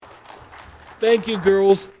Thank you,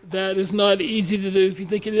 girls. That is not easy to do. If you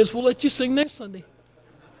think it is, we'll let you sing next Sunday.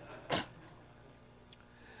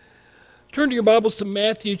 Turn to your Bibles to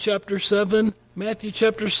Matthew chapter 7. Matthew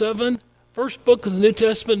chapter 7. First book of the New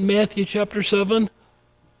Testament, Matthew chapter 7.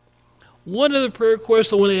 One other prayer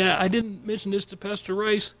request I want to add. I didn't mention this to Pastor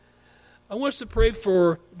Rice. I want us to pray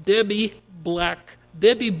for Debbie Black.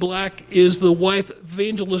 Debbie Black is the wife of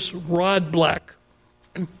evangelist Rod Black.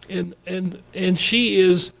 And she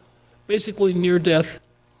is basically near death.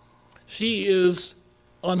 She is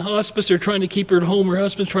on hospice. They're trying to keep her at home. Her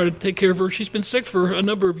husband's trying to take care of her. She's been sick for a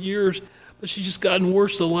number of years, but she's just gotten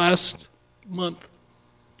worse the last month.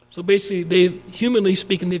 So basically, humanly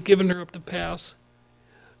speaking, they've given her up to pass.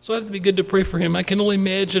 So I have to be good to pray for him. I can only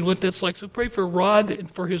imagine what that's like. So pray for Rod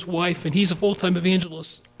and for his wife, and he's a full-time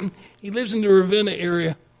evangelist. He lives in the Ravenna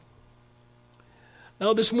area.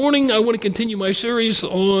 Now this morning, I want to continue my series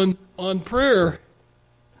on prayer.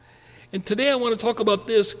 And today I want to talk about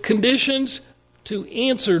this, conditions to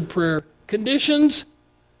answered prayer. Conditions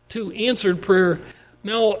to answered prayer.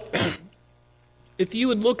 Now, if you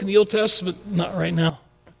would look in the Old Testament, not right now,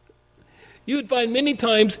 you would find many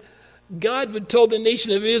times God would tell the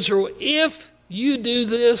nation of Israel, if you do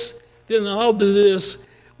this, then I'll do this.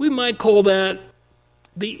 We might call that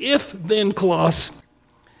the if-then clause.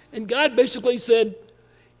 And God basically said,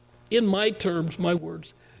 in my terms, my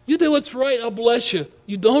words, you do what's right, I'll bless you.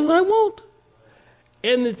 You don't, I won't.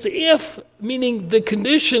 And it's if, meaning the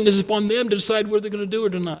condition is upon them to decide whether they're going to do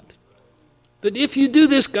it or not. That if you do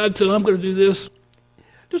this, God said, I'm going to do this.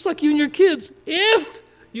 Just like you and your kids. If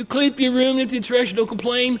you clean up your room, empty the trash, don't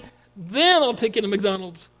complain, then I'll take you to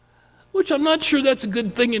McDonald's. Which I'm not sure that's a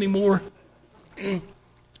good thing anymore.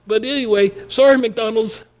 But anyway, sorry,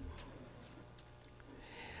 McDonald's.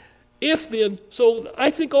 If then, so I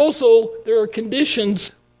think also there are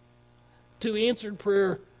conditions to answered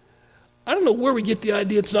prayer. I don't know where we get the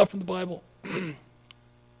idea it's not from the Bible.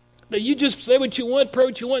 That you just say what you want, pray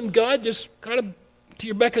what you want, and God just kind of to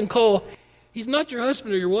your beck and call. He's not your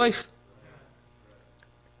husband or your wife.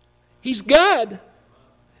 He's God.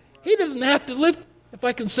 He doesn't have to lift, if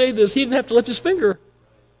I can say this, he didn't have to lift his finger.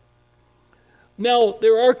 Now,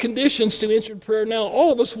 there are conditions to answered prayer. Now,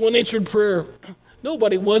 all of us want answered prayer.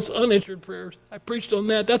 Nobody wants unanswered prayers. I preached on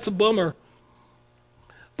that. That's a bummer.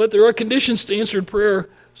 But there are conditions to answered prayer.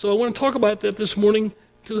 So I want to talk about that this morning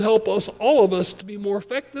to help us, all of us, to be more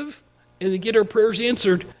effective and to get our prayers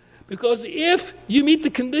answered. Because if you meet the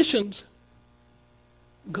conditions,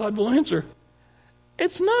 God will answer.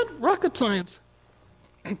 It's not rocket science.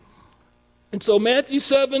 And so Matthew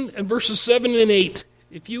 7 and verses 7 and 8,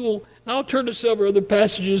 if you will, and I'll turn to several other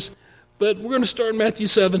passages, but we're going to start in Matthew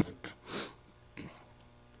 7.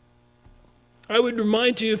 I would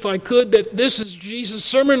remind you, if I could, that this is Jesus'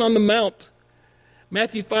 Sermon on the Mount.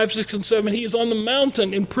 Matthew 5, 6, and 7. He is on the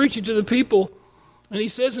mountain and preaching to the people. And he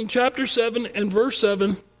says in chapter 7 and verse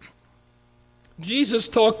 7, Jesus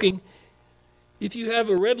talking, if you have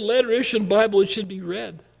a red letter edition Bible, it should be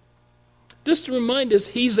read. Just to remind us,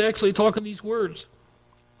 he's actually talking these words.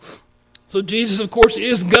 So Jesus, of course,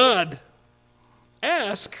 is God.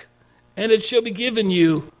 Ask, and it shall be given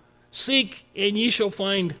you. Seek, and ye shall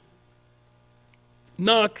find.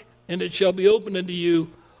 Knock, and it shall be opened unto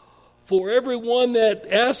you. For every one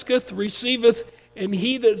that asketh receiveth, and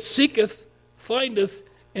he that seeketh findeth,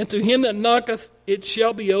 and to him that knocketh it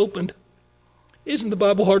shall be opened. Isn't the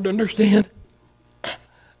Bible hard to understand?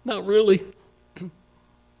 Not really.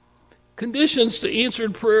 Conditions to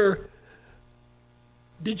answered prayer.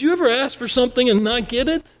 Did you ever ask for something and not get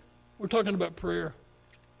it? We're talking about prayer.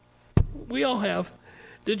 We all have.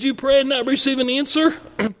 Did you pray and not receive an answer?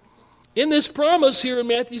 In this promise here in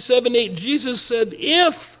Matthew 7, 8, Jesus said,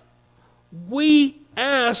 if we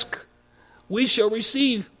ask, we shall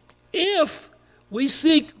receive. If we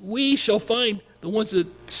seek, we shall find, the ones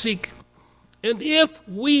that seek. And if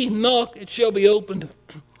we knock, it shall be opened.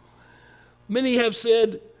 Many have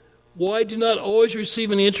said, why do not always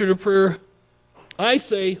receive an answer to prayer? I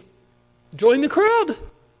say, join the crowd.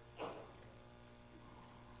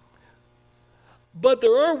 But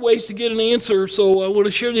there are ways to get an answer, so I want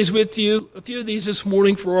to share these with you, a few of these this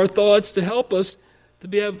morning for our thoughts to help us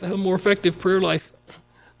to have a more effective prayer life.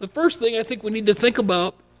 The first thing I think we need to think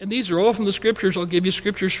about, and these are all from the Scriptures, I'll give you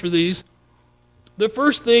scriptures for these. The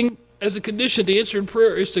first thing as a condition to answering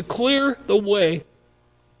prayer is to clear the way.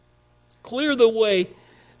 Clear the way.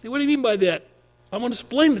 See, what do you mean by that? I'm going to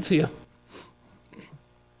explain it to you.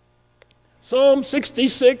 Psalm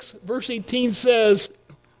 66, verse 18 says,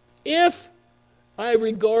 if I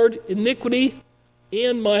regard iniquity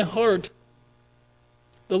in my heart,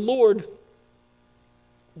 the Lord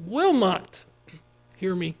will not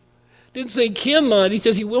hear me. Didn't say cannot, he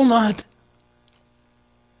says he will not.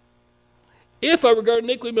 If I regard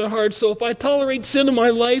iniquity in my heart, so if I tolerate sin in my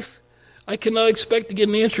life, I cannot expect to get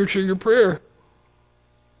an answer to your prayer.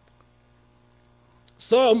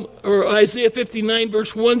 Isaiah 59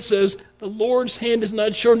 verse 1 says, the Lord's hand is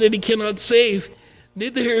not short that he cannot save,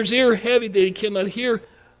 neither his ear heavy that he cannot hear,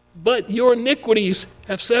 but your iniquities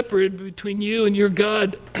have separated between you and your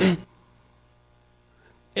God.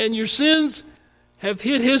 And your sins have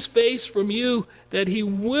hid his face from you that he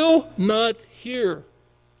will not hear.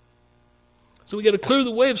 So we got to clear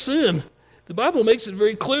the way of sin. The Bible makes it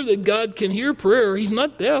very clear that God can hear prayer. He's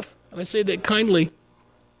not deaf, and I say that kindly.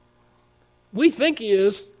 We think he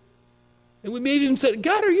is, and we may even say,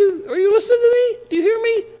 God, are you listening to me? Do you hear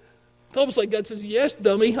me? It's almost like God says, yes,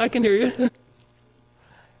 dummy, I can hear you.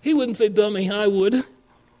 He wouldn't say dummy, I would.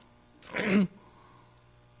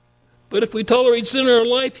 But if we tolerate sin in our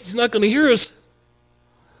life, he's not going to hear us.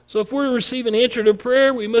 So if we're to receive an answer to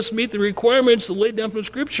prayer, we must meet the requirements laid down from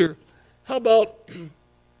Scripture. How about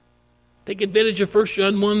take advantage of 1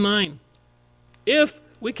 John 1:9? If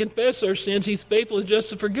we confess our sins, he's faithful and just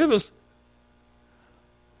to forgive us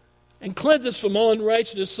and cleanse us from all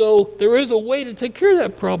unrighteousness. So there is a way to take care of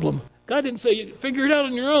that problem. God didn't say, figure it out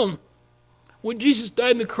on your own. When Jesus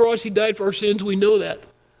died on the cross, he died for our sins. We know that.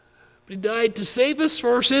 But he died to save us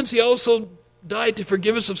for our sins. He also died to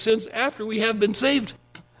forgive us of sins after we have been saved.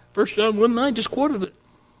 1 John 1:9 just quoted it.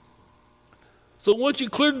 So once you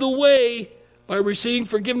cleared the way by receiving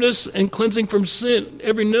forgiveness and cleansing from sin,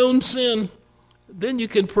 every known sin, then you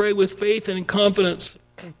can pray with faith and in confidence.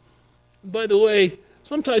 By the way,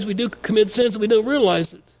 sometimes we do commit sins and we don't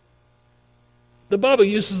realize it. The Bible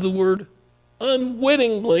uses the word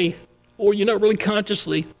unwittingly, or you're not really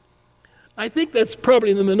consciously. I think that's probably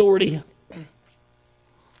in the minority.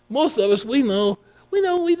 Most of us, we know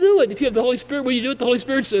we do it. If you have the Holy Spirit, when you do it, the Holy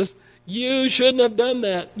Spirit says, you shouldn't have done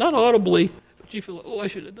that. Not audibly, but you feel like, I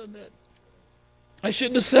shouldn't have done that. I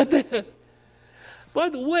shouldn't have said that. By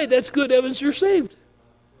the way, that's good evidence you're saved.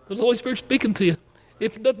 Because the Holy Spirit's speaking to you.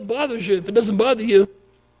 If it doesn't bother you, if it doesn't bother you,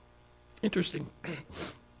 interesting.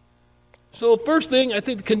 So first thing, I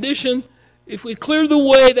think the condition, if we clear the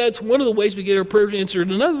way, that's one of the ways we get our prayers answered.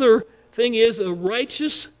 Another thing is a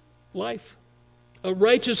righteous life. A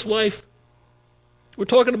righteous life. We're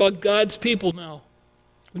talking about God's people now.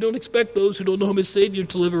 We don't expect those who don't know him as Savior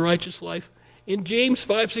to live a righteous life. In James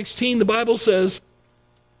 5:16, the Bible says,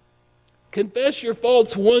 confess your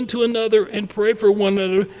faults one to another and pray for one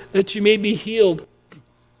another that you may be healed.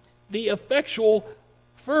 The effectual,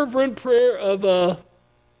 fervent prayer of a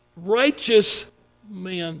righteous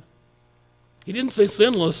man. He didn't say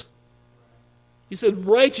sinless. He said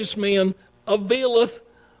righteous man availeth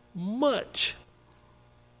much.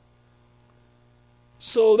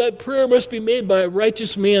 So that prayer must be made by a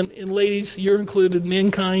righteous man. And ladies, you're included,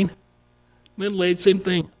 mankind. Men, ladies, same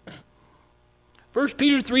thing. 1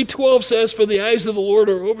 Peter 3:12 says, for the eyes of the Lord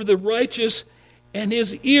are over the righteous, and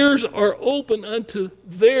his ears are open unto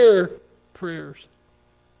their prayers.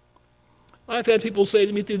 I've had people say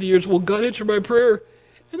to me through the years, well, God answered my prayer,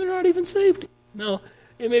 and they're not even saved. Now,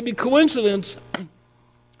 it may be coincidence.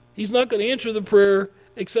 He's not going to answer the prayer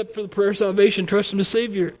except for the prayer of salvation, trust him as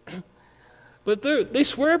Savior. But they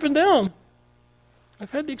swear up and down.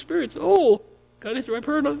 I've had the experience. Oh, God answered my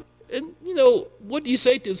prayer. And, what do you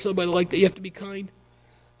say to somebody like that? You have to be kind.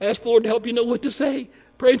 Ask the Lord to help you know what to say.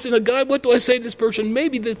 Pray and say, now, God, what do I say to this person?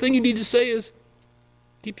 Maybe the thing you need to say is,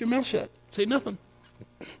 keep your mouth shut. Say nothing.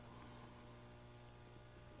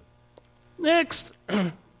 Next.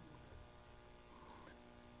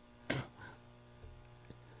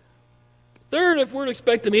 Third, if we're to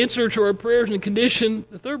expect an answer to our prayers and condition,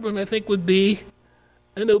 the third one I think would be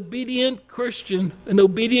an obedient Christian. An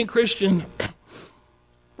obedient Christian.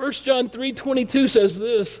 1 John 3:22 says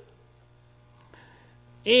this,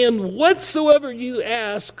 and whatsoever you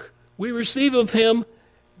ask, we receive of him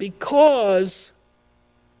because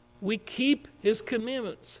we keep his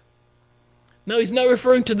commandments. Now, he's not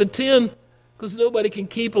referring to the 10 because nobody can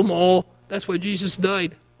keep them all. That's why Jesus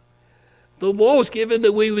died. The law was given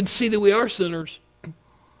that we would see that we are sinners.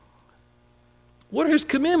 What are his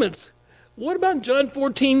commandments? What about John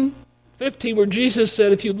 14:15 where Jesus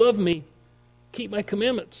said, if you love me, keep my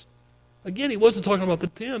commandments? Again, he wasn't talking about the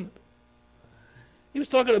 10. He was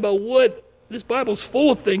talking about what this Bible's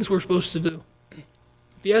full of things we're supposed to do.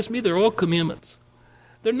 If you ask me, they're all commandments.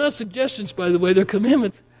 They're not suggestions, by the way, they're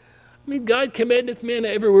commandments. I mean, God commandeth men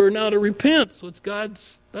everywhere now to repent. So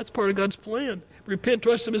that's part of God's plan. Repent,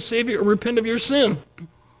 trust him as Savior, or repent of your sin.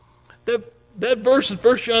 That verse in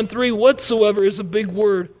 1 John 3, whatsoever, is a big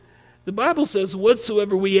word. The Bible says,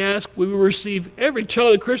 whatsoever we ask, we will receive. Every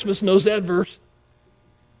child at Christmas knows that verse.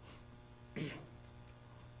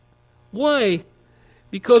 Why?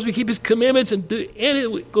 Because we keep his commandments and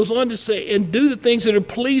it goes on to say, and do the things that are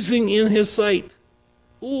pleasing in his sight.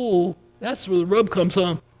 Ooh, that's where the rub comes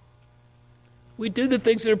on. We do the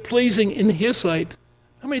things that are pleasing in his sight.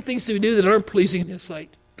 How many things do we do that aren't pleasing in his sight?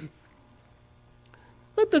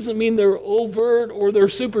 That doesn't mean they're overt or they're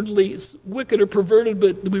super wicked or perverted,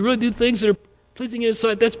 but do we really do things that are pleasing in his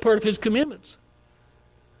sight? That's part of his commandments.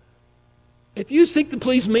 If you seek to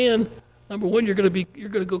please man, number one, you're going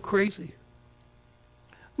to go crazy.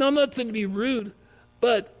 Now, I'm not saying to be rude,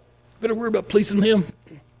 but you better worry about pleasing him.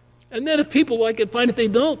 And then if people like it, fine. If they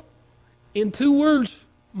don't, in 2 words,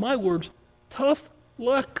 my words, tough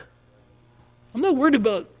luck. I'm not worried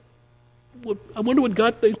about I wonder what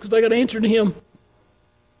God thinks, because I got to answer to him.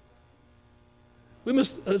 We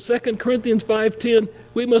must, 2 Corinthians 5:10,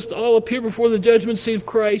 we must all appear before the judgment seat of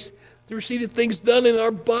Christ to receive the things done in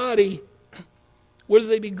our body, whether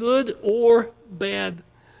they be good or bad.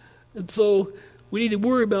 And so we need to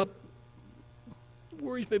worry about,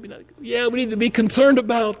 we need to be concerned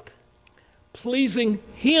about pleasing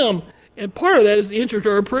him. And part of that is the answer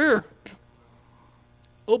to our prayer.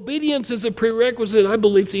 Obedience is a prerequisite, I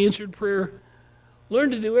believe, to answered prayer.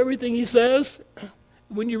 Learn to do everything he says.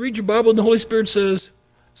 When you read your Bible and the Holy Spirit says,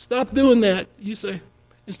 stop doing that, you say,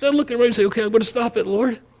 instead of looking around, you say, okay, I'm going to stop it,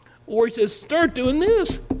 Lord. Or he says, start doing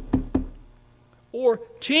this. Or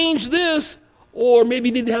change this. Or maybe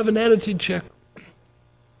you need to have an attitude check.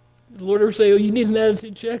 The Lord ever say, oh, you need an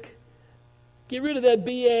attitude check? Get rid of that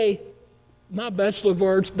BA, not Bachelor of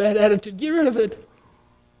Arts, bad attitude. Get rid of it.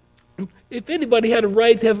 If anybody had a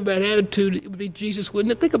right to have a bad attitude, it would be Jesus,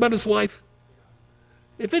 wouldn't it? Think about his life.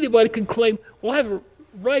 If anybody could claim, well, I have a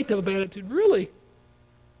right to have a bad attitude, really?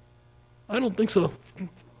 I don't think so.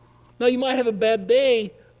 Now, you might have a bad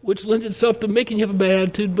day, which lends itself to making you have a bad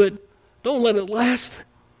attitude, but don't let it last.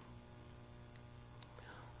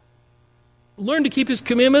 Learn to keep his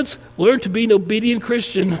commandments. Learn to be an obedient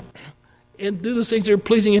Christian and do those things that are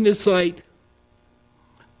pleasing in his sight.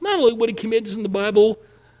 Not only what he commands in the Bible,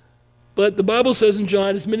 but the Bible says in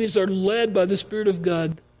John, as many as are led by the Spirit of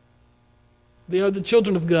God, they are the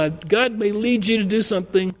children of God. God may lead you to do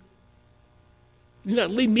something He's not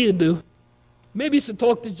leading me to do. Maybe it's to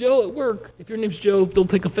talk to Joe at work. If your name's Joe, don't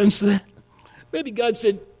take offense to that. Maybe God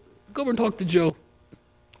said, go over and talk to Joe.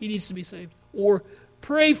 He needs to be saved. Or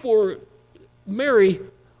pray for Mary,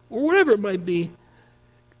 or whatever it might be.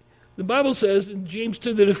 The Bible says in James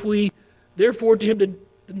 2 that if we, therefore to him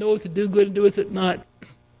that knoweth to do good and doeth it not,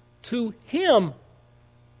 to him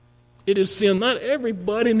it is sin. Not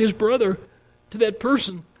everybody and his brother, to that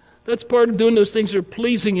person. That's part of doing those things that are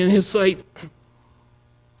pleasing in his sight.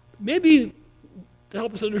 Maybe to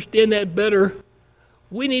help us understand that better,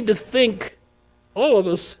 we need to think, all of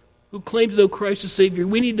us who claim to know Christ as Savior,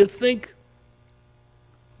 we need to think,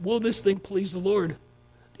 will this thing please the Lord?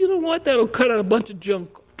 You know what? That'll cut out a bunch of junk.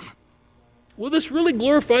 Will this really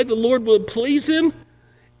glorify the Lord? Will it please him?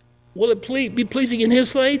 Will it be pleasing in his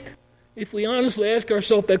sight? If we honestly ask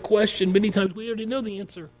ourselves that question, many times we already know the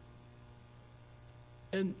answer.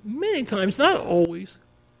 And many times, not always,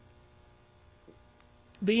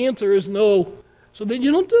 the answer is no. So then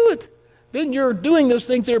you don't do it. Then you're doing those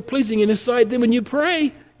things that are pleasing in his sight. Then when you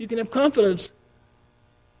pray, you can have confidence.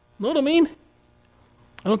 Know what I mean?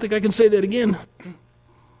 I don't think I can say that again.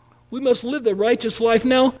 We must live the righteous life.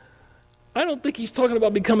 Now, I don't think he's talking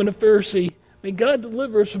about becoming a Pharisee. May God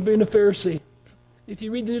deliver us from being a Pharisee. If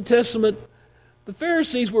you read the New Testament, the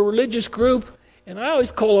Pharisees were a religious group, and I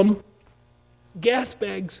always call them gas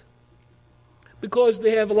bags because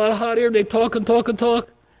they have a lot of hot air. They talk and talk and talk.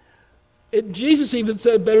 And Jesus even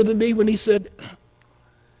said better than me when he said,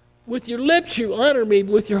 with your lips you honor me,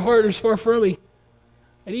 but with your heart is far from me.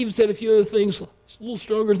 And he even said a few other things a little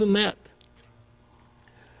stronger than that.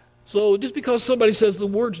 So just because somebody says the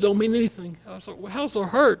words don't mean anything, how's our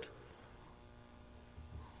heart?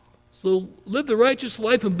 So live the righteous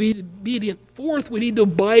life and be obedient. Fourth, we need to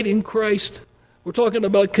abide in Christ. We're talking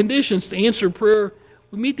about conditions to answer prayer.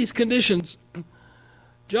 We meet these conditions.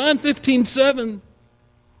 John 15:7,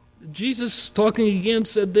 Jesus talking again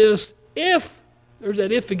said this, if, there's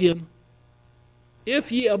that if again,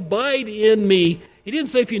 if ye abide in me. He didn't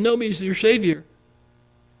say if you know me as your Savior.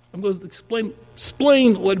 I'm going to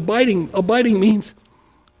explain what abiding means.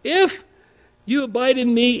 If you abide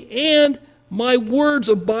in me and my words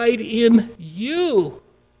abide in you.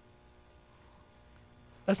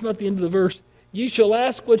 That's not the end of the verse. You shall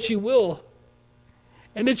ask what you will,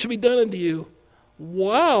 and it shall be done unto you.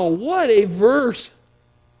 Wow, what a verse.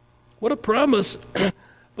 What a promise.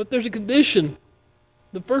 But there's a condition.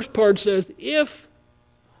 The first part says, if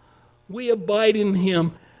we abide in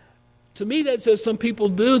him. To me, that says some people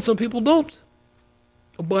do and some people don't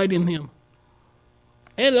abide in him.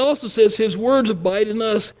 And it also says his words abide in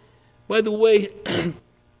us. By the way,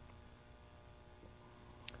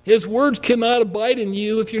 his words cannot abide in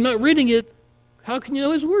you if you're not reading it. How can you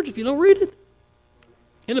know his words if you don't read it?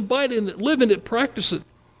 And abide in it, live in it, practice it.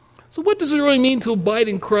 So what does it really mean to abide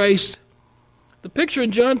in Christ? The picture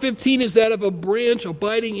in John 15 is that of a branch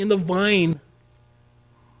abiding in the vine.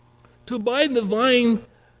 To abide in the vine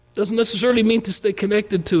doesn't necessarily mean to stay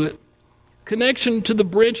connected to it. Connection to the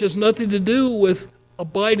branch has nothing to do with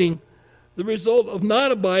abiding. The result of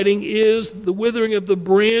not abiding is the withering of the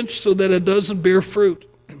branch so that it doesn't bear fruit.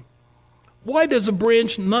 Why does a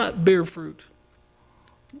branch not bear fruit?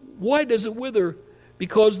 Why does it wither?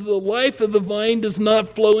 Because the life of the vine does not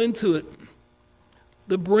flow into it.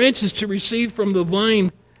 The branch is to receive from the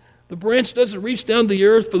vine. The branch doesn't reach down to the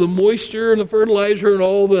earth for the moisture and the fertilizer and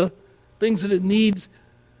all the things that it needs.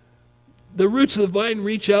 The roots of the vine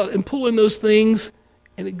reach out and pull in those things,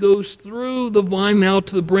 and it goes through the vine out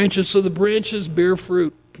to the branches, so the branches bear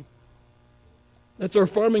fruit. That's our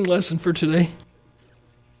farming lesson for today.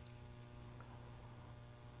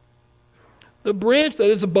 The branch that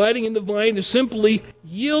is abiding in the vine is simply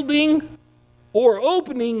yielding or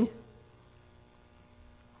opening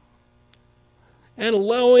and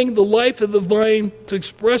allowing the life of the vine to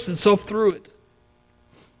express itself through it.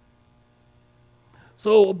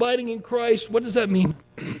 So, abiding in Christ, what does that mean?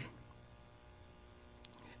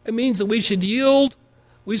 It means that we should yield,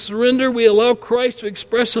 we surrender, we allow Christ to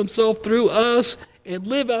express himself through us and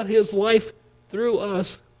live out his life through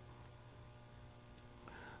us.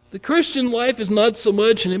 The Christian life is not so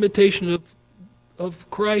much an imitation of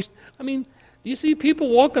Christ. I mean, do you see people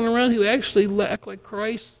walking around who actually act like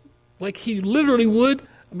Christ? Like he literally would?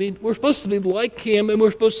 I mean, we're supposed to be like him, and we're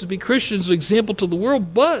supposed to be Christians, an example to the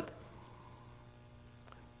world, but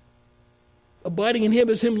abiding in him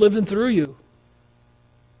is him living through you.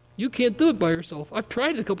 You can't do it by yourself. I've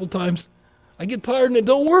tried it a couple times. I get tired and it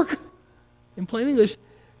don't work. In plain English,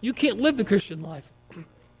 you can't live the Christian life.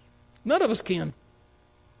 None of us can.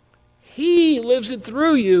 He lives it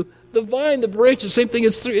through you. The vine, the branch, the same thing.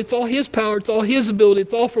 It's all his power. It's all his ability.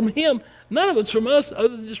 It's all from him. None of it's from us other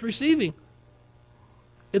than just receiving.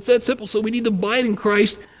 It's that simple. So we need to abide in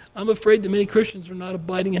Christ. I'm afraid that many Christians are not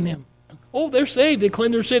abiding in him. Oh, they're saved. They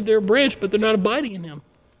claim they're saved. They're a branch, but they're not abiding in him.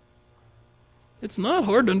 It's not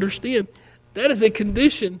hard to understand. That is a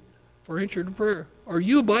condition for entry to prayer. Are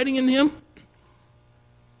you abiding in him?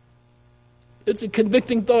 It's a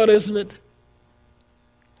convicting thought, isn't it?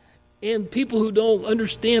 And people who don't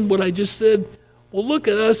understand what I just said will look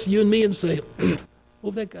at us, you and me, and say,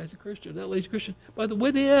 well, that guy's a Christian, that lady's a Christian, by the way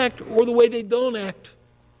they act or the way they don't act,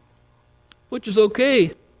 which is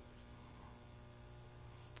okay.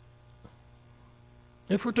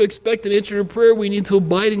 If we're to expect an answer to prayer, we need to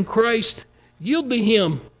abide in Christ, yield to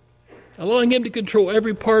him, allowing him to control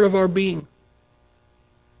every part of our being.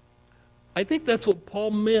 I think that's what Paul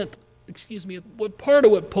meant, what part of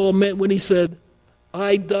what Paul meant when he said,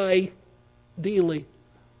 I die daily.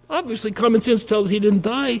 Obviously, common sense tells us he didn't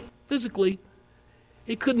die physically.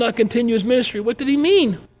 He could not continue his ministry. What did he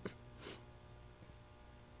mean?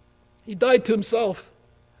 He died to himself,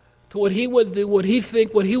 to what he wanted to do, what he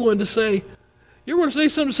think, what he wanted to say. You ever want to say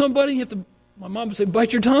something to somebody, you have to, my mom would say,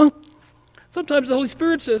 bite your tongue. Sometimes the Holy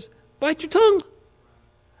Spirit says, bite your tongue.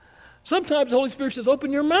 Sometimes the Holy Spirit says,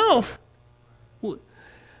 open your mouth.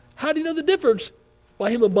 How do you know the difference? By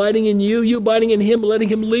him abiding in you, you abiding in him, letting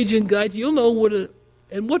him lead you and guide you. You'll know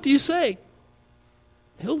and what do you say?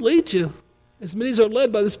 He'll lead you. As many as are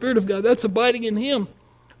led by the Spirit of God, that's abiding in him.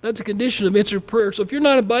 That's a condition of answered prayer. So if you're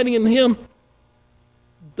not abiding in him,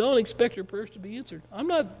 don't expect your prayers to be answered.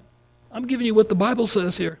 I'm giving you what the Bible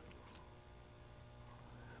says here.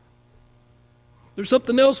 There's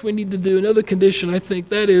something else we need to do, another condition, I think,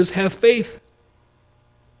 that is have faith,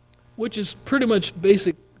 which is pretty much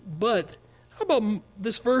basic. But how about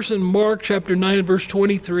this verse in Mark chapter 9 and verse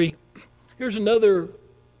 23? Here's another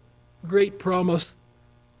great promise.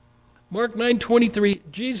 Mark 9:23,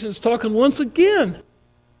 Jesus is talking once again.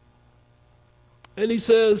 And he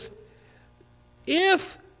says,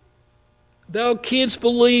 if thou canst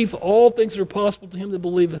believe, all things are possible to him that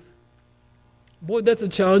believeth. Boy, that's a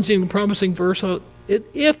challenging and promising verse. If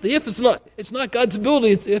it's not God's ability,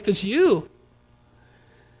 it's if it's you.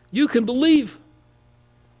 You can believe.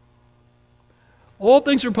 All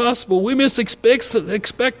things are possible. We must expect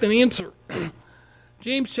an answer.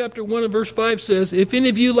 James chapter 1 and verse 5 says, if any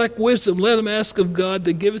of you lack wisdom, let him ask of God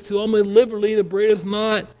that giveth to all men liberally and upbraideth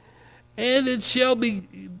not, and it shall be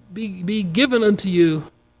given unto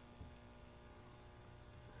you.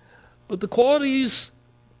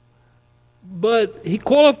 But he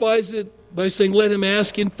qualifies it by saying, let him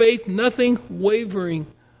ask in faith, nothing wavering.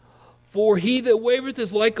 For he that wavereth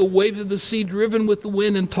is like a wave of the sea driven with the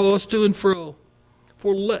wind and tossed to and fro.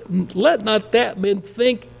 For let not that man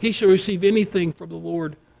think he shall receive anything from the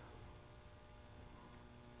Lord.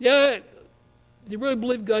 Yeah, do you really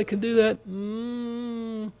believe God can do that?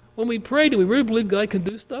 When we pray, do we really believe God can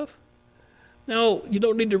do stuff? Now, you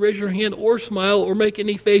don't need to raise your hand or smile or make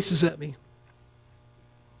any faces at me.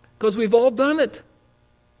 Because we've all done it.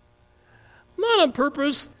 Not on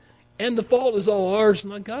purpose, and the fault is all ours,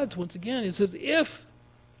 not God's once again. It says, if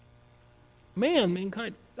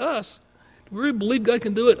mankind, us, do we really believe God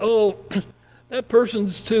can do it? Oh, that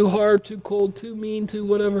person's too hard, too cold, too mean, too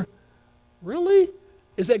whatever. Really?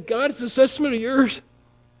 Is that God's assessment or yours?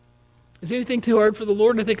 Is anything too hard for the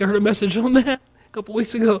Lord? I think I heard a message on that a couple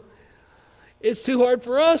weeks ago. It's too hard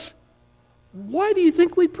for us. Why do you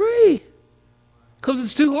think we pray? Because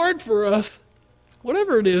it's too hard for us.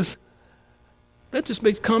 Whatever it is. That just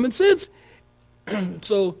makes common sense.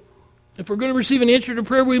 So, if we're going to receive an answer to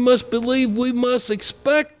prayer, we must believe, we must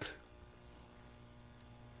expect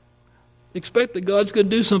that God's going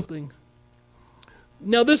to do something.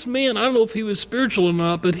 Now, this man, I don't know if he was spiritual or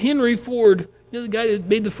not, but Henry Ford, you know the guy that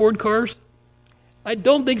made the Ford cars? I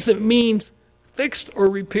don't think it means fixed or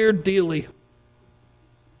repaired daily.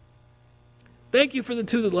 Thank you for the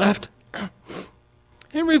two that laughed.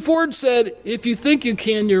 Henry Ford said, if you think you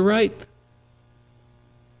can, you're right.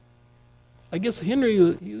 I guess Henry,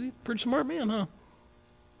 he's a pretty smart man, huh?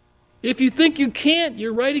 If you think you can't,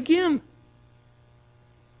 you're right again.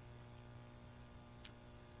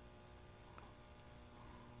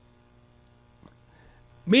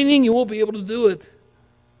 Meaning you won't be able to do it.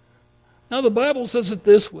 Now the Bible says it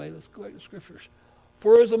this way. Let's go back to the Scriptures.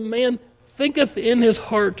 For as a man thinketh in his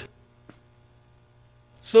heart,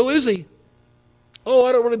 so is he. Oh,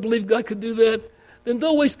 I don't really believe God could do that. Then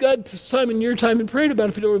don't waste God's time and your time in praying about it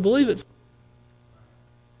if you don't really believe it.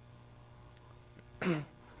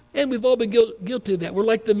 And we've all been guilty of that. We're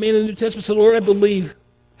like the man in the New Testament said, Lord, I believe.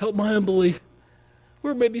 Help my unbelief.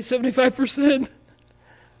 We're maybe 75%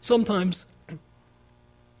 sometimes.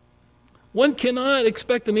 One cannot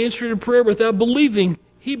expect an answer to prayer without believing.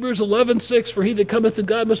 Hebrews 11:6, for he that cometh to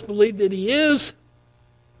God must believe that he is,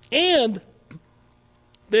 and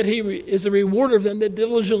that he is a rewarder of them that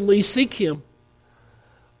diligently seek him.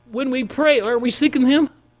 When we pray, are we seeking him?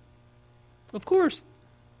 Of course.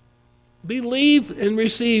 Believe and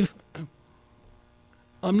receive.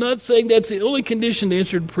 I'm not saying that's the only condition to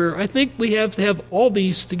answered prayer. I think we have to have all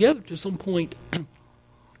these together to some point.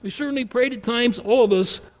 We certainly prayed at times, all of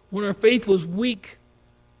us, when our faith was weak.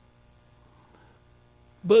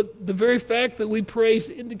 But the very fact that we pray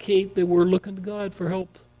indicate that we're looking to God for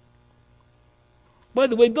help. By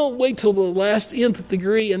the way, don't wait till the last nth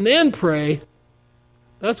degree and then pray.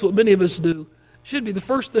 That's what many of us do. Should be the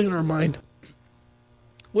first thing in our mind.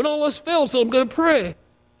 When all else fails, so I'm going to pray.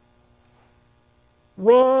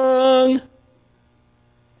 Wrong.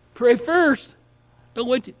 Pray first. Don't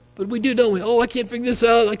wait. But we do, don't we? Oh, I can't figure this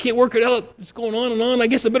out. I can't work it out. It's going on and on. I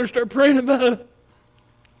guess I better start praying about it.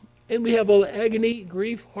 And we have all the agony,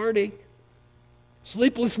 grief, heartache,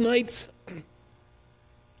 sleepless nights.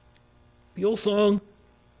 The old song,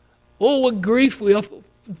 oh, what grief we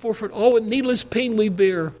forfeit, all what needless pain we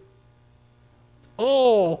bear.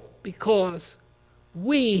 All because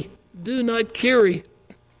we do not carry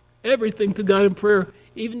everything to God in prayer.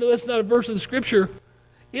 Even though that's not a verse of the Scripture,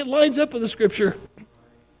 it lines up with the Scripture.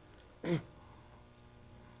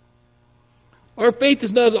 Our faith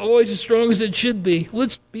is not always as strong as it should be.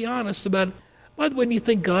 Let's be honest about it. By the way, do you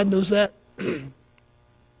think God knows that?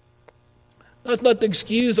 That's not to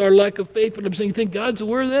excuse our lack of faith, but I'm saying, think God's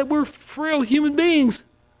aware of that? We're frail human beings.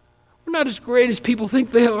 We're not as great as people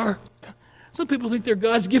think they are. Some people think they're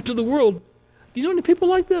God's gift to the world. Do you know any people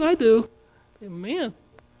like that? I do. Man,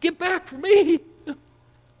 get back from me.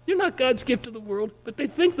 You're not God's gift to the world, but they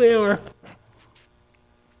think they are.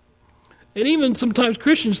 And even sometimes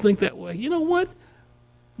Christians think that way. You know what?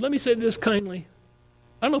 Let me say this kindly.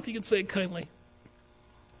 I don't know if you can say it kindly.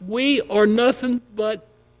 We are nothing but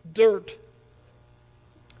dirt.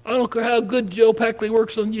 I don't care how good Joe Packley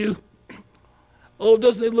works on you. Oh,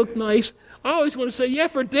 doesn't he look nice? I always want to say, yeah,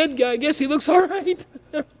 for a dead guy, I guess he looks all right.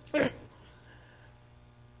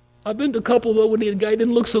 I've been to a couple, though, when the guy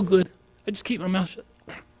didn't look so good. I just keep my mouth shut.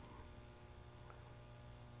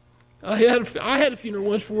 I had a funeral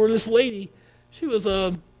once for this lady. She was,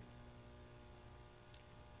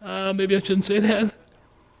 maybe I shouldn't say that.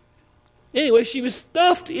 Anyway, she was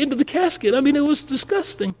stuffed into the casket. I mean, it was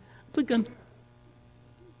disgusting. I'm thinking,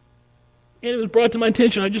 and it was brought to my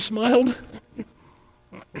attention. I just smiled.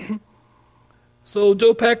 So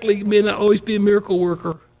Joe Packley may not always be a miracle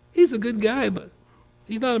worker. He's a good guy, but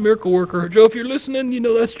he's not a miracle worker. Joe, if you're listening, you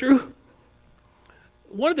know that's true.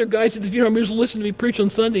 One of their guys at the funeral was listening to me preach on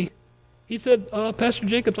Sunday. He said, Pastor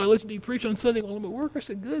Jacobs, I listened to you preach on Sunday while I'm at work. I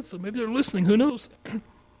said, good, so maybe they're listening. Who knows?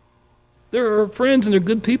 They're our friends and they're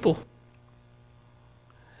good people.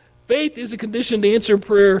 Faith is a condition to answer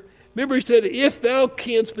prayer. Remember he said, if thou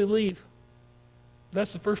canst believe.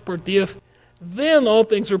 That's the first part, the if. Then all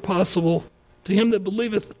things are possible to him that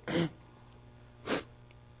believeth.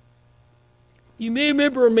 You may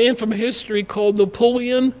remember a man from history called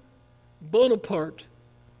Napoleon Bonaparte.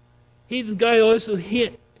 He, the guy always said, he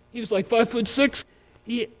was like 5'6".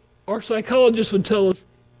 Our psychologist would tell us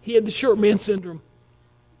he had the short man syndrome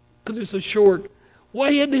because he was so short.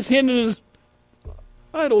 Why he had his hand in his,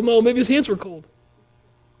 I don't know, maybe his hands were cold.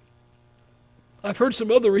 I've heard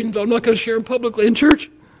some other reasons, but I'm not going to share them publicly in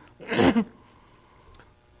church.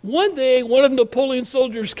 One day, one of Napoleon's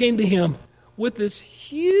soldiers came to him with this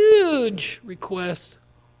huge request.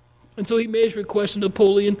 And so he made his request to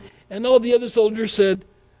Napoleon, and all the other soldiers said,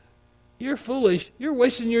 you're foolish. You're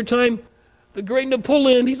wasting your time. The great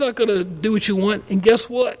Napoleon, he's not going to do what you want. And guess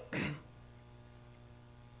what?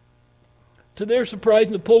 To their surprise,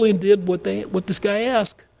 Napoleon did what this guy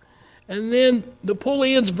asked. And then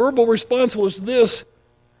Napoleon's verbal response was this.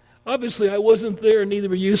 Obviously, I wasn't there, neither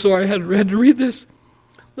were you, so I had to read this.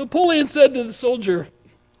 Napoleon said to the soldier,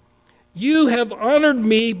 you have honored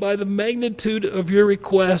me by the magnitude of your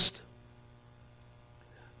request.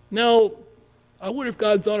 Now, I wonder if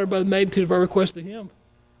God's honored by the magnitude of our request to him.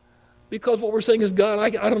 Because what we're saying is, God,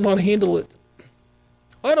 I don't know how to handle it.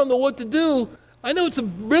 I don't know what to do. I know it's a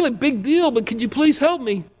really big deal, but can you please help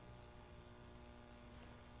me?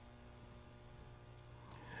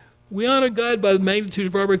 We honor God by the magnitude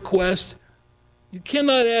of our request. You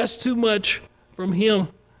cannot ask too much from him.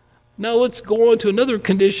 Now let's go on to another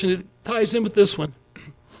condition that ties in with this one.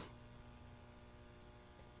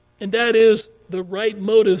 And that is the right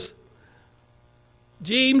motive.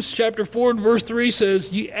 James chapter 4 and verse 3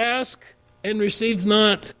 says, ye ask and receive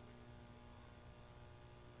not,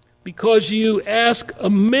 because you ask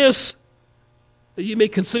amiss, that you may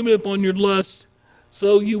consume it upon your lust.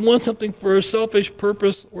 So you want something for a selfish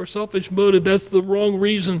purpose or selfish motive. That's the wrong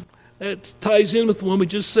reason. That ties in with the one we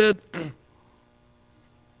just said.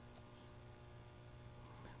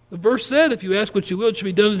 The verse said, if you ask what you will, it shall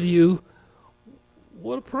be done unto you.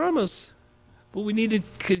 What a promise. But we need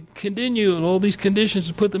to continue on all these conditions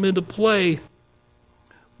and put them into play.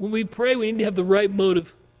 When we pray, we need to have the right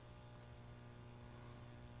motive.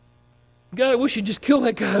 God, I wish you'd just kill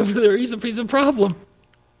that guy over there. He's a problem.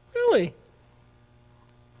 Really?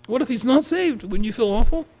 What if he's not saved? Wouldn't you feel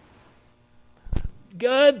awful?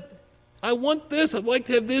 God, I want this. I'd like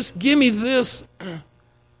to have this. Give me this.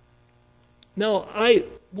 Now,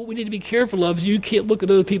 what we need to be careful of is you can't look at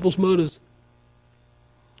other people's motives.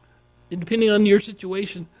 And depending on your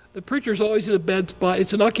situation, the preacher's always in a bad spot.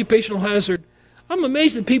 It's an occupational hazard. I'm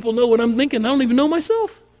amazed that people know what I'm thinking. I don't even know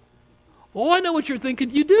myself. Oh, I know what you're thinking.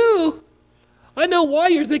 You do. I know why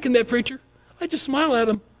you're thinking that, preacher. I just smile at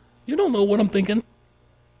them. You don't know what I'm thinking.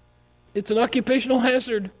 It's an occupational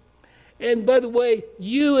hazard. And by the way,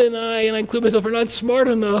 you and I include myself, are not smart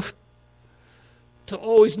enough to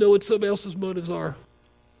always know what somebody else's motives are.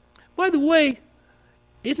 By the way,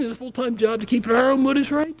 isn't it a full-time job to keep our own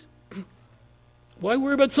motives right? Why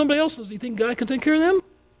worry about somebody else's? Do you think God can take care of them?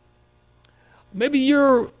 Maybe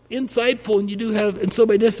you're insightful and you do have, and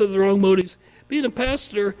somebody does have the wrong motives. Being a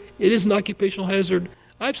pastor, it is an occupational hazard.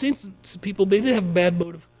 I've seen some people, they did have a bad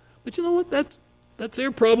motive. But you know what? That's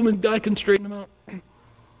their problem, and God can straighten them out.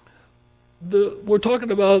 We're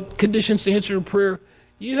talking about conditions to answer prayer.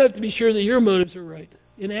 You have to be sure that your motives are right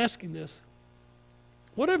in asking this,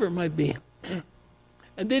 whatever it might be.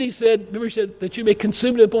 And then he said, remember he said, that you may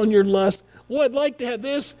consume it upon your lust. Well, I'd like to have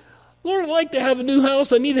this. Lord, I'd like to have a new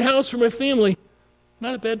house. I need a house for my family.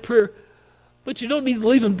 Not a bad prayer. But you don't need to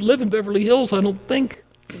live in Beverly Hills, I don't think.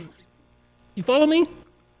 You follow me?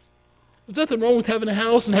 There's nothing wrong with having a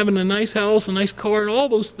house and having a nice house, a nice car, and all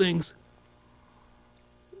those things.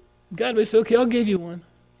 God may say, okay, I'll give you one.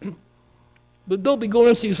 But don't be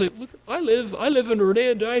going up to you and say, look, I live in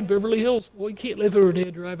Rodeo Drive, Beverly Hills. Well, you can't live in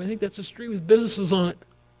Rodeo Drive. I think that's a street with businesses on it.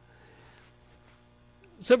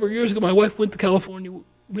 Several years ago, my wife went to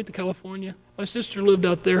California. My sister lived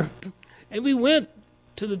out there. And we went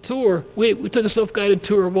to the tour. We took a self-guided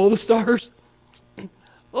tour of all the stars.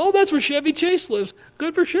 Oh, that's where Chevy Chase lives.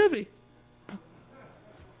 Good for Chevy.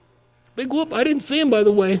 Big whoop. I didn't see him, by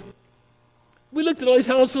the way. We looked at all these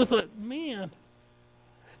houses and thought, man.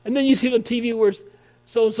 And then you see it on TV where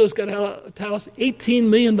so-and-so's got a house, $18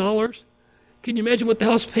 million. Can you imagine what the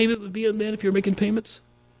house payment would be on that if you're making payments?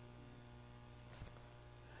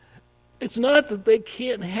 It's not that they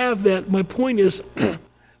can't have that. My point is,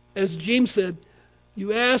 as James said,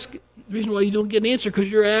 you ask, the reason why you don't get an answer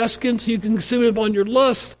because you're asking so you can consume it upon your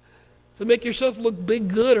lust to make yourself look big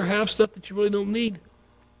good or have stuff that you really don't need.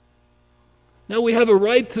 Now we have a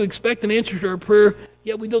right to expect an answer to our prayer,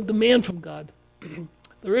 yet we don't demand from God.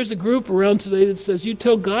 There is a group around today that says you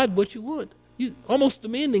tell God what you want, almost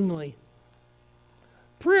demandingly.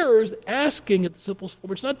 Prayer is asking at the simplest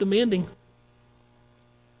form. It's not demanding.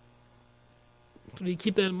 So you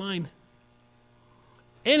keep that in mind.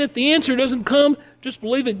 And if the answer doesn't come, just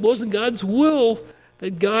believe it wasn't God's will,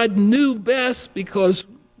 that God knew best because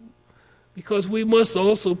we must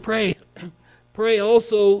also pray. Pray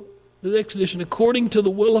also, the next edition, according to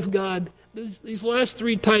the will of God. These last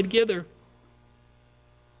three tie together.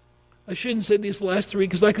 I shouldn't say these last three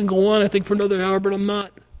because I can go on, I think, for another hour, but I'm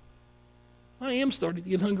not. I am starting to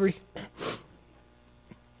get hungry.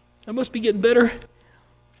 I must be getting better.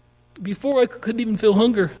 Before I couldn't even feel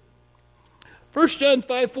hunger. 1 John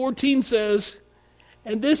 5:14 says,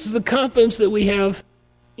 and this is the confidence that we have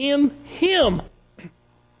in Him,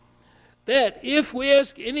 that if we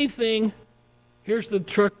ask anything, here's the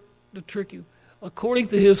trick you, according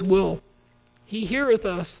to His will, He heareth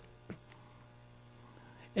us.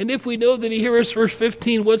 And if we know that He heareth us, verse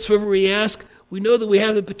 15, whatsoever we ask, we know that we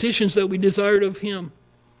have the petitions that we desired of Him.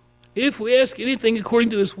 If we ask anything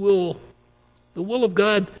according to His will, the will of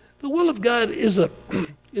God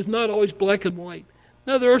is not always black and white.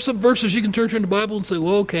 Now, there are some verses you can turn to in the Bible and say,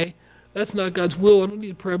 well, okay, that's not God's will. I don't need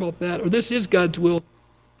to pray about that. Or this is God's will.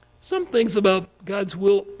 Some things about God's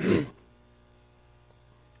will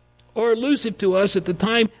are elusive to us at the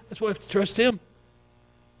time. That's why we have to trust Him.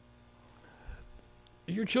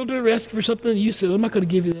 Your children are asking for something and you said, I'm not going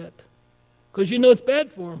to give you that. Because you know it's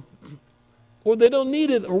bad for them. Or they don't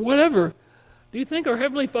need it or whatever. Do you think our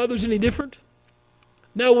Heavenly Father's any different?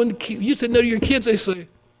 Now, when you say no to your kids, they say,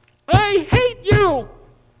 I hate you.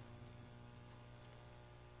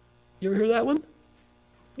 You ever hear that one?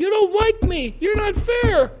 You don't like me. You're not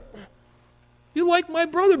fair. You like my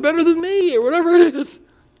brother better than me, or whatever it is.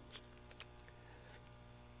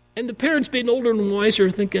 And the parents being older and wiser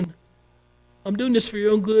are thinking, I'm doing this for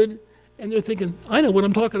your own good. And they're thinking, I know what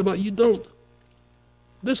I'm talking about. You don't.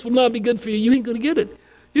 This will not be good for you. You ain't going to get it.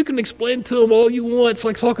 You can explain to them all you want. It's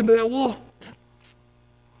like talking to that wall.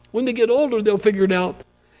 When they get older, they'll figure it out.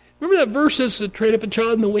 Remember that verse says to train up a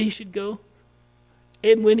child in the way he should go?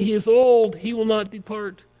 And when he is old, he will not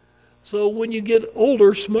depart. So when you get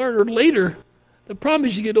older, smarter later, the problem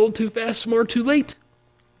is you get old too fast, smart too late.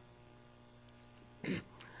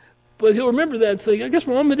 But he'll remember that thing. I guess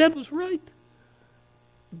my mom and dad was right.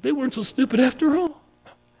 They weren't so stupid after all.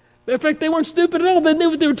 Matter of fact, they weren't stupid at all. They knew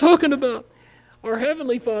what they were talking about. Our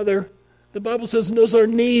Heavenly Father, the Bible says, knows our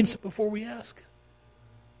needs before we ask.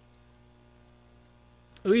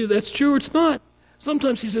 Oh, either that's true or it's not.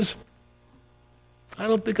 Sometimes He says, I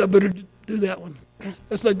don't think I better do that one.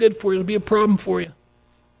 That's not good for you. It'll be a problem for you.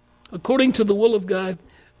 According to the will of God.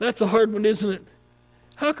 That's a hard one, isn't it?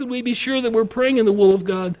 How could we be sure that we're praying in the will of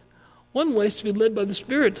God? One way is to be led by the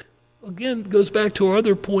Spirit. Again, it goes back to our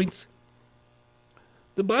other points.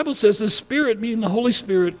 The Bible says the Spirit, meaning the Holy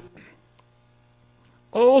Spirit,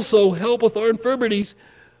 also help with our infirmities,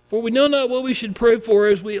 for we know not what we should pray for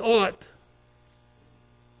as we ought.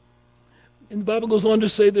 And the Bible goes on to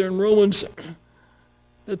say there in Romans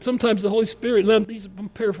that sometimes the Holy Spirit, I'm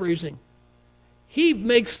paraphrasing, He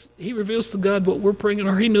reveals to God what we're praying in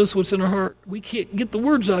our heart. He knows what's in our heart. We can't get the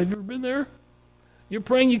words out. Have you ever been there? You're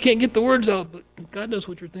praying, you can't get the words out, but God knows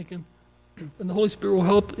what you're thinking. And the Holy Spirit will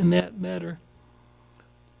help in that matter.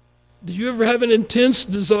 Did you ever have an intense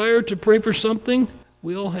desire to pray for something?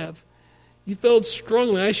 We all have. You felt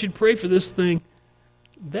strongly, I should pray for this thing.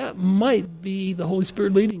 That might be the Holy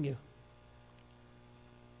Spirit leading you.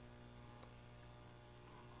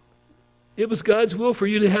 It was God's will for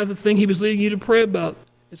you to have the thing He was leading you to pray about.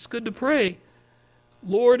 It's good to pray.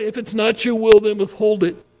 Lord, if it's not your will, then withhold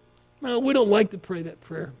it. No, we don't like to pray that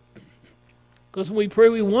prayer. Because when we pray,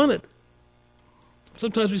 we want it.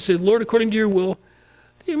 Sometimes we say, Lord, according to your will.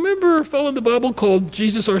 Do you remember a fellow in the Bible called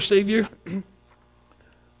Jesus our Savior?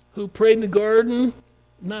 Who prayed in the garden,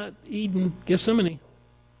 not Eden, Gethsemane.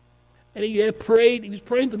 And he was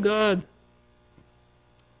praying to God.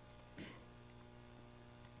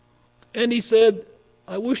 And he said,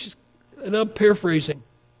 and I'm paraphrasing,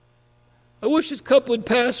 I wish this cup would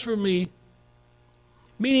pass from me.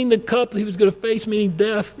 meaning the cup that he was going to face, meaning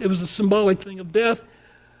death. It was a symbolic thing of death,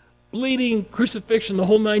 bleeding, crucifixion, the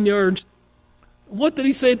whole 9 yards. What did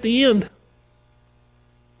he say at the end?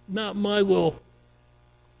 Not my will,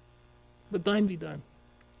 but thine be done.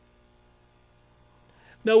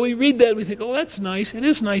 Now we read that and we think, oh, that's nice. It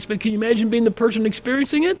is nice, but can you imagine being the person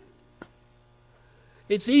experiencing it?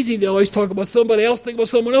 It's easy to always talk about somebody else, think about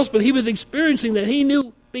someone else, but he was experiencing that. He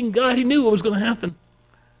knew, being God, he knew what was going to happen.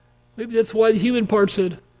 Maybe that's why the human part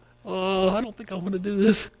said, I don't think I want to do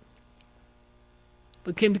this.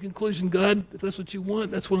 But came to the conclusion, God, if that's what you want,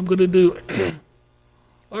 that's what I'm going to do.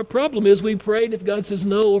 Our problem is we pray, and if God says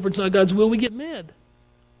no, or if it's not God's will, we get mad.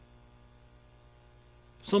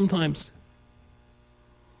 Sometimes.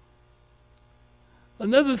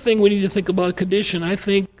 Another thing we need to think about condition, I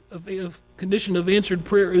think, of condition of answered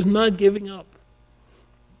prayer is not giving up.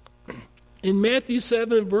 In Matthew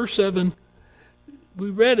 7, verse 7, we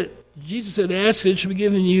read it. Jesus said, ask and it shall be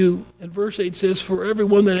given you. And verse 8 says, for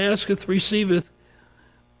everyone that asketh receiveth.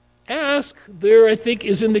 Ask there, I think,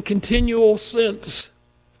 is in the continual sense.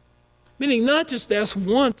 Meaning not just ask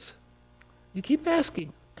once. You keep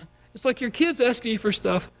asking. It's like your kids asking you for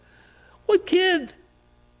stuff. What kid?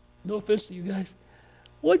 No offense to you guys.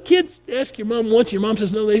 What kids ask your mom once, your mom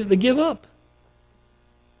says no, they give up.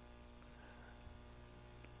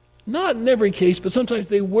 Not in every case, but sometimes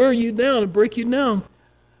they wear you down and break you down.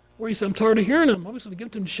 Where you say, I'm tired of hearing them. I'm just going to give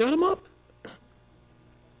it to them and shut them up.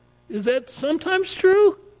 Is that sometimes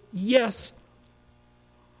true? Yes.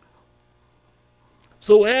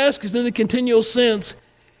 So ask is in the continual sense.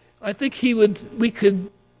 I think we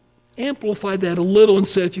could amplify that a little and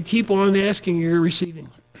say, if you keep on asking, you're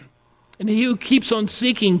receiving. And he who keeps on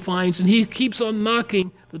seeking finds, and he who keeps on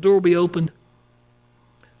knocking, the door will be opened.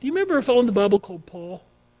 Do you remember a fellow in the Bible called Paul?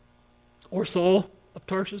 Or Saul of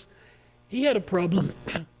Tarsus? He had a problem.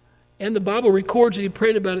 And the Bible records that he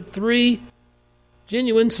prayed about it 3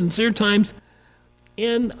 genuine, sincere times.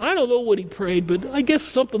 And I don't know what he prayed, but I guess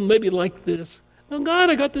something maybe like this. Now, God,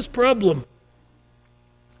 I got this problem.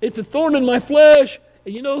 It's a thorn in my flesh.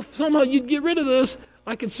 And if somehow you'd get rid of this,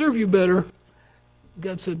 I could serve you better.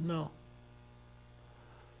 God said no.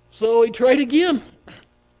 So he tried again.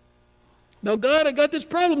 Now, God, I got this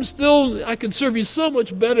problem still. I can serve you so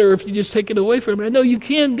much better if you just take it away from me. I know you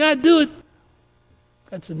can. God, do it.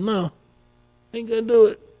 God said, no, ain't going to do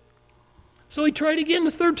it. So he tried again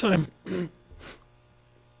the 3rd time.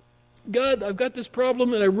 God, I've got this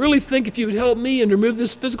problem, and I really think if you would help me and remove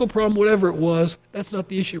this physical problem, whatever it was, that's not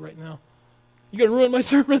the issue right now. You're going to ruin my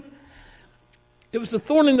sermon? It was a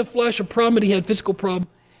thorn in the flesh, a problem that he had, physical problem.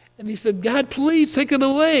 And he said, God, please take it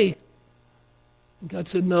away. And God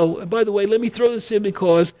said, no. And by the way, let me throw this in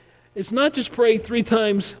because it's not just pray 3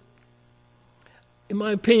 times. In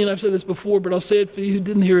my opinion, I've said this before, but I'll say it for you who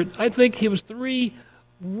didn't hear it. I think it was 3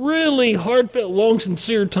 really heartfelt, long,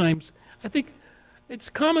 sincere times. I think it's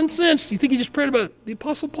common sense. You think he just prayed about it? The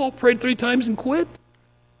Apostle Paul prayed 3 times and quit?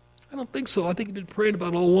 I don't think so. I think he'd been praying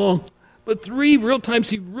about it all along. But 3 real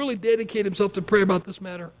times he really dedicated himself to pray about this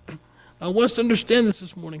matter. I want us to understand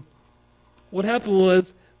this morning. What happened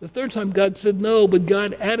was, the 3rd time God said no, but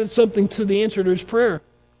God added something to the answer to his prayer.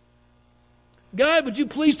 God, would you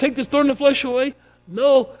please take this thorn in the flesh away?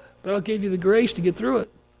 No, but I'll give you the grace to get through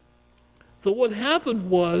it. So what happened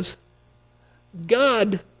was,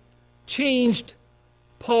 God changed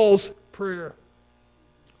Paul's prayer.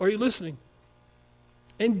 Are you listening?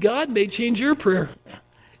 And God may change your prayer.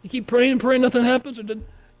 You keep praying and praying, nothing happens, or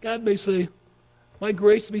God may say, my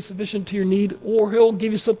grace will be sufficient to your need, or he'll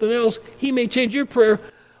give you something else. He may change your prayer.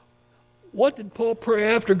 What did Paul pray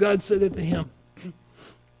after God said it to him?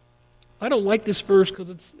 I don't like this verse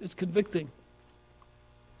because it's convicting.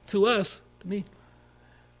 To us, to me.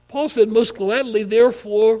 Paul said, most gladly,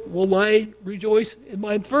 therefore, will I rejoice in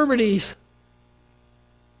my infirmities,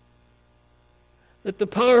 that the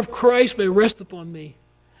power of Christ may rest upon me.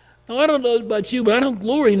 Now, I don't know about you, but I don't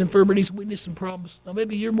glory in infirmities, weakness, and problems. Now,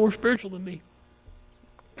 maybe you're more spiritual than me.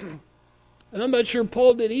 And I'm not sure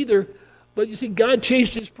Paul did either. But you see, God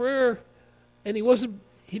changed his prayer, and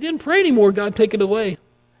he didn't pray anymore, God, take it away.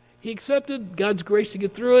 He accepted God's grace to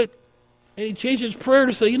get through it, and he changed his prayer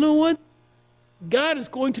to say, you know what? God is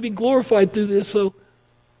going to be glorified through this, so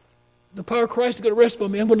the power of Christ is going to rest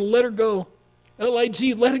upon me. I'm going to let her go.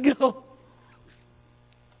 L-I-G, let it go.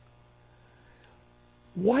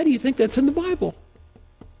 Why do you think that's in the Bible?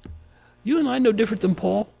 You and I know different than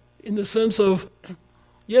Paul in the sense of,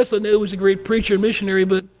 yes, I know he was a great preacher and missionary,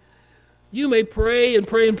 but you may pray and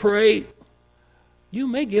pray and pray. You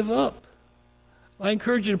may give up. I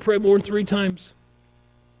encourage you to pray more than 3 times.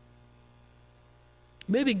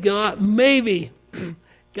 Maybe God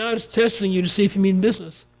God is testing you to see if you mean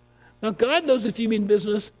business. Now, God knows if you mean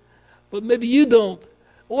business, but maybe you don't.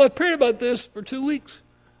 Well, I've prayed about this for 2 weeks.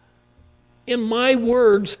 In my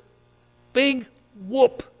words, big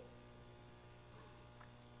whoop.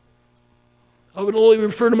 I would only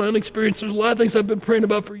refer to my own experience. There's a lot of things I've been praying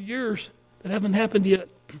about for years that haven't happened yet.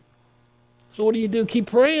 So what do? Keep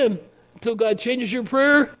praying until God changes your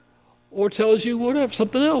prayer or tells you whatever,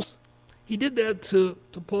 something else. He did that to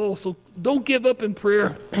Paul. So don't give up in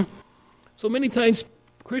prayer. So many times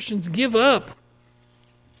Christians give up.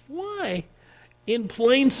 Why? In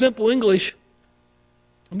plain, simple English,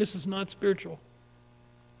 and this is not spiritual,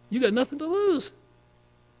 you got nothing to lose.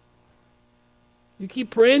 You keep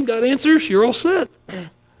praying, God answers, you're all set.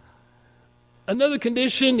 Another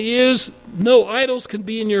condition is no idols can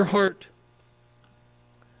be in your heart.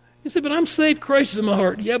 You say, but I'm saved, Christ is in my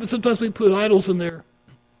heart. Yeah, but sometimes we put idols in there.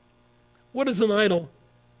 What is an idol?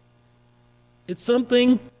 It's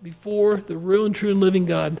something before the real and true and living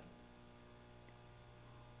God.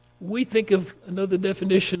 We think of another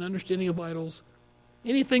definition, understanding of idols.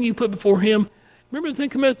 Anything you put before Him. Remember the Ten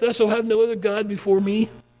Commandments, thou shalt have no other God before me.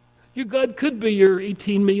 Your God could be your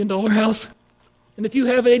 $18 million house. And if you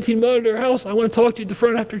have an $18 million house, I want to talk to you at the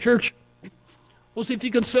front after church. We'll see if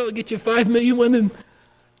you can sell it, get you $5 million one, and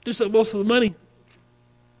do something else with the money.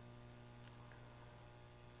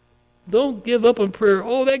 Don't give up on prayer.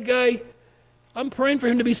 Oh, that guy, I'm praying for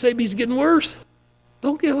him to be saved. He's getting worse.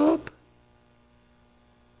 Don't give up.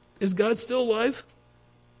 Is God still alive?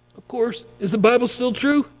 Of course. Is the Bible still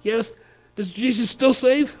true? Yes. Does Jesus still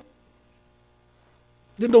save?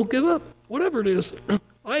 Then don't give up. Whatever it is.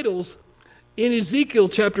 Idols. In Ezekiel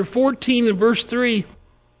chapter 14 and verse 3,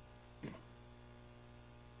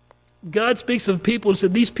 God speaks of people and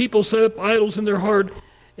said, these people set up idols in their heart.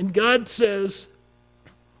 And God says,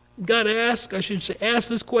 ask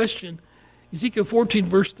this question. Ezekiel 14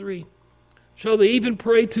 verse 3. Shall they even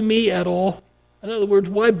pray to me at all? In other words,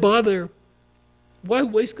 why bother? Why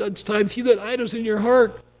waste God's time? If you got idols in your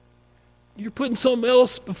heart, you're putting something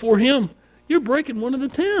else before Him. You're breaking one of the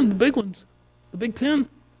 10, the big ones, the big 10.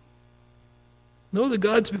 No other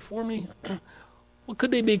gods before me. What could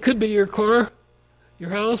they be? Could be your car, your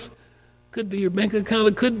house, could be your bank account,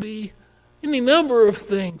 it could be any number of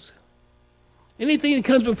things. Anything that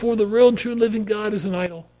comes before the real and true living God is an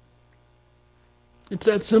idol. It's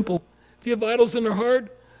that simple. If you have idols in their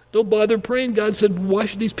heart, don't bother praying. God said, why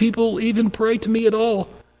should these people even pray to me at all?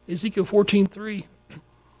 Ezekiel 14:3.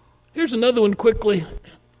 Here's another one quickly.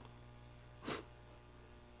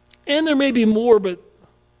 And there may be more, but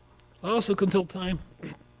I also can tell time.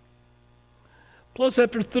 Plus,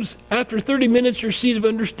 after 30 minutes, your seed of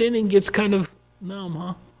understanding gets kind of numb,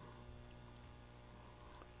 huh?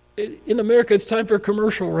 In America, it's time for a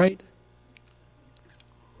commercial, right?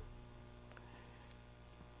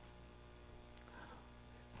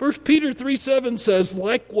 First Peter 3:7 says,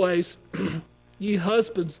 likewise, ye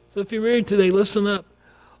husbands. So if you're married today, listen up.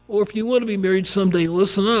 Or if you want to be married someday,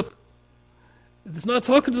 listen up. It's not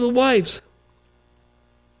talking to the wives.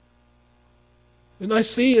 And I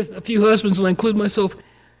see a few husbands, and I include myself.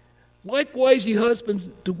 Likewise, ye husbands,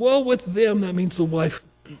 dwell with them, that means the wife,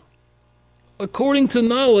 according to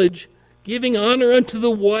knowledge, giving honor unto the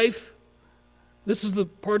wife. This is the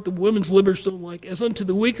part the women's liberals don't like, as unto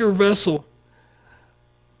the weaker vessel.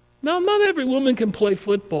 Now, not every woman can play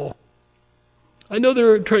football. I know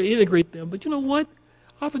they're trying to integrate them, but you know what?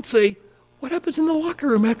 I often say, what happens in the locker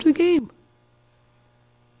room after the game?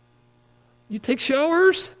 You take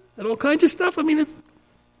showers and all kinds of stuff. I mean,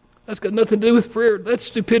 that's got nothing to do with prayer. That's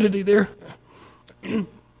stupidity there.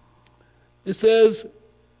 It says,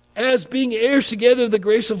 as being heirs together of the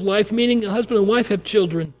grace of life, meaning a husband and wife have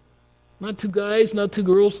children. Not two guys, not two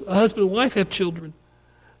girls. A husband and wife have children.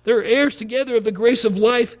 They're heirs together of the grace of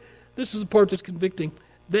life. This is the part that's convicting.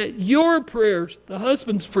 That your prayers, the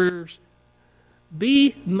husband's prayers,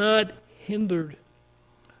 be not hindered.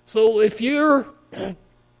 So if you're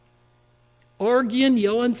arguing,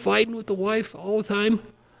 yelling, fighting with the wife all the time,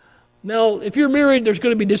 now if you're married, there's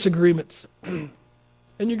going to be disagreements. And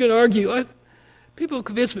you're going to argue. People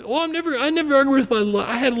convince me, I never argue with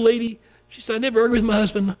I had a lady, she said, I never argue with my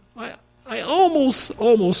husband. I almost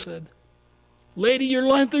said, lady, you're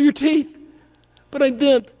lying through your teeth. But I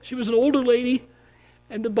didn't. She was an older lady,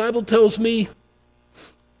 and the Bible tells me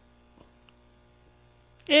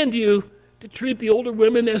and you to treat the older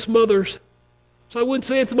women as mothers. So I wouldn't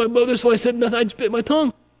say it to my mother, so I said nothing. I'd spit my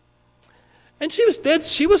tongue. And she was dead.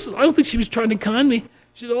 I don't think she was trying to con me.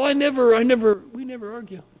 She said, we never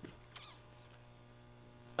argue.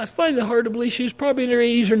 I find it hard to believe she was probably in her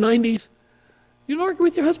 80s or 90s. You don't argue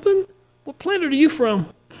with your husband? What planet are you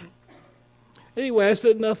from? Anyway, I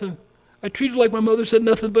said nothing. I treated like my mother said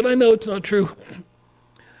nothing, but I know it's not true.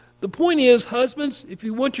 The point is, husbands, if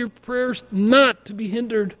you want your prayers not to be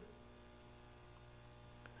hindered,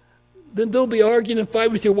 then don't be arguing and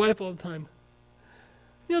fight with your wife all the time.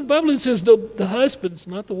 You know, the Bible says the husbands,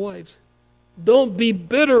 not the wives. Don't be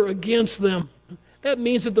bitter against them. That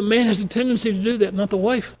means that the man has a tendency to do that, not the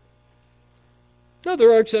wife. Now,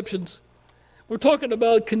 there are exceptions. We're talking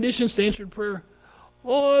about conditions to answered prayer.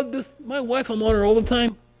 Oh, my wife, I'm on her all the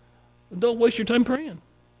time. Don't waste your time praying.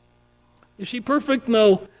 Is she perfect?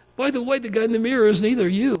 No. By the way, the guy in the mirror is neither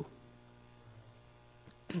you.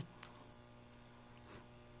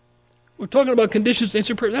 We're talking about conditions to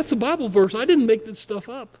answer prayer. That's a Bible verse. I didn't make this stuff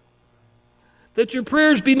up. That your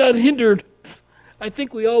prayers be not hindered. I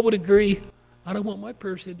think we all would agree, I don't want my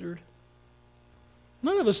prayers hindered.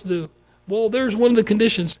 None of us do. Well, there's one of the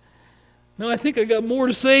conditions. Now, I think I got more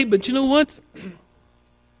to say, but you know what?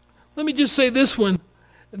 Let me just say this one.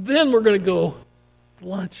 Then we're going to go to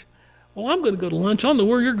lunch. Well, I'm going to go to lunch. I don't know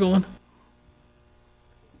where you're going.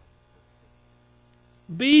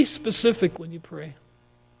 Be specific when you pray.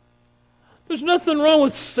 There's nothing wrong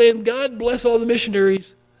with saying, God bless all the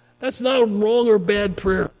missionaries. That's not a wrong or bad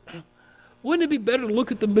prayer. Wouldn't it be better to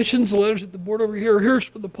look at the missions letters at the board over here, here's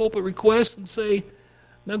for the pulpit request, and say,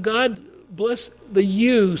 now God bless the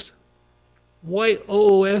U's,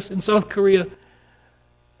 YOOS, in South Korea,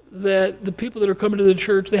 that the people that are coming to the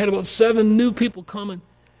church, they had about 7 new people coming.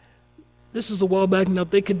 This is a while back now,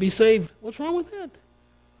 they could be saved. What's wrong with that?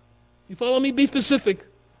 You follow me? Be specific.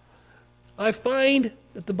 I find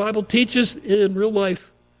that the Bible teaches in real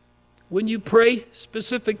life, when you pray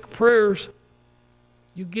specific prayers,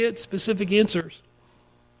 you get specific answers.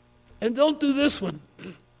 And don't do this one.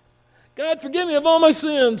 God, forgive me of all my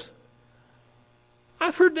sins.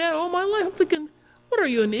 I've heard that all my life. I'm thinking, what are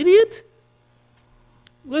you, an idiot?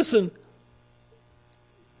 Listen,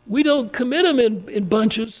 we don't commit them in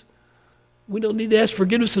bunches. We don't need to ask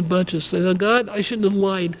forgiveness in bunches. Say, oh, God, I shouldn't have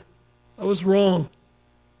lied. I was wrong.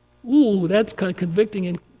 Ooh, that's kind of convicting.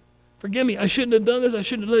 And forgive me, I shouldn't have done this. I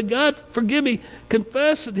shouldn't have done it. God, forgive me.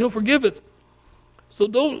 Confess and He'll forgive it.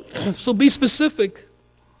 So be specific.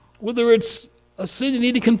 Whether it's a sin you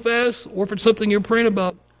need to confess or if it's something you're praying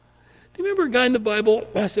about. Do you remember a guy in the Bible?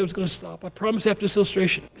 I said I was going to stop. I promise after this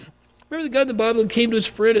illustration. Remember the guy in the Bible that came to his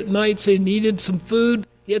friend at night saying he needed some food?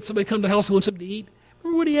 He had somebody come to the house and want something to eat.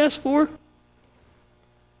 Remember what he asked for?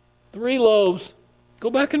 3 loaves. Go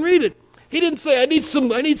back and read it. He didn't say, I need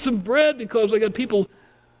some bread because I got people,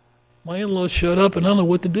 my in-laws showed up and I don't know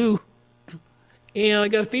what to do. And I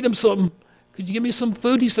got to feed them something. Could you give me some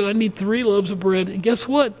food? He said, I need 3 loaves of bread. And guess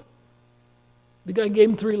what? The guy gave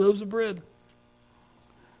him 3 loaves of bread.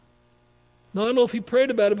 Now, I don't know if he prayed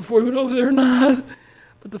about it before he went over there or not.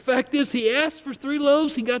 But the fact is, he asked for 3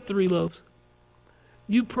 loaves, he got 3 loaves.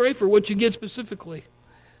 You pray for what you get specifically.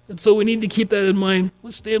 And so we need to keep that in mind.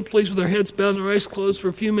 Let's stand please with our heads bowed and our eyes closed for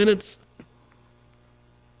a few minutes.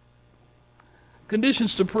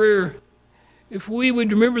 Conditions to prayer. If we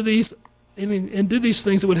would remember these and do these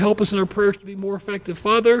things, it would help us in our prayers to be more effective.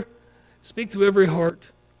 Father, speak to every heart.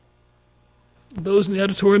 Those in the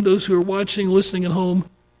auditorium, those who are watching, listening at home.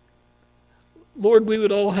 Lord, we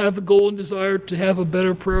would all have the goal and desire to have a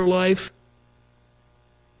better prayer life,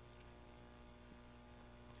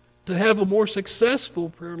 to have a more successful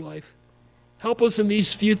prayer life. Help us in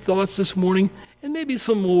these few thoughts this morning, and maybe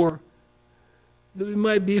some more, that we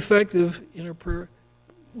might be effective in our prayer.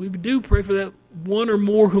 We do pray for that one or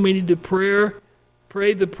more who may need to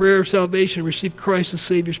pray the prayer of salvation, receive Christ as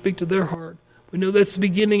Savior, speak to their heart. We know that's the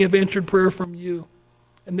beginning of answered prayer from you,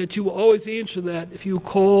 and that you will always answer that if you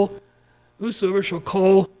call. Whosoever shall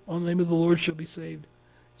call on the name of the Lord shall be saved.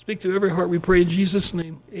 Speak to every heart, we pray in Jesus'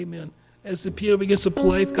 name. Amen. As the piano begins to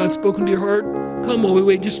play, if God's spoken to your heart, come while we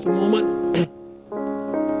wait just a moment.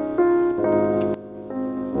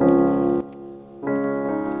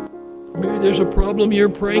 Maybe there's a problem you're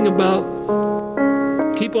praying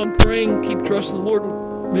about. Keep on praying. Keep trusting the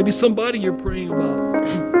Lord. Maybe somebody you're praying about.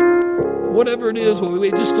 Whatever it is, while we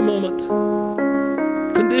wait just a moment.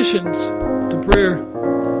 Conditions to prayer.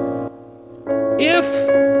 If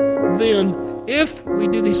we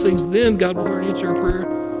do these things, then God will hear and answer our prayer.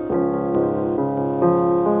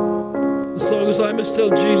 The song is, I Must Tell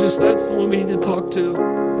Jesus. That's the one we need to talk to.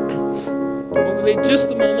 We'll wait just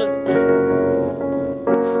a moment.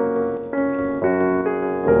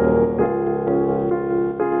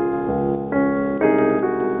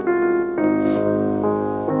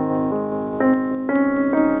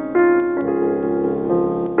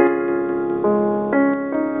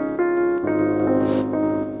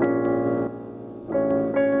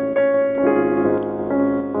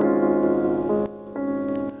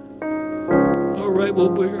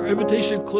 our invitation closes.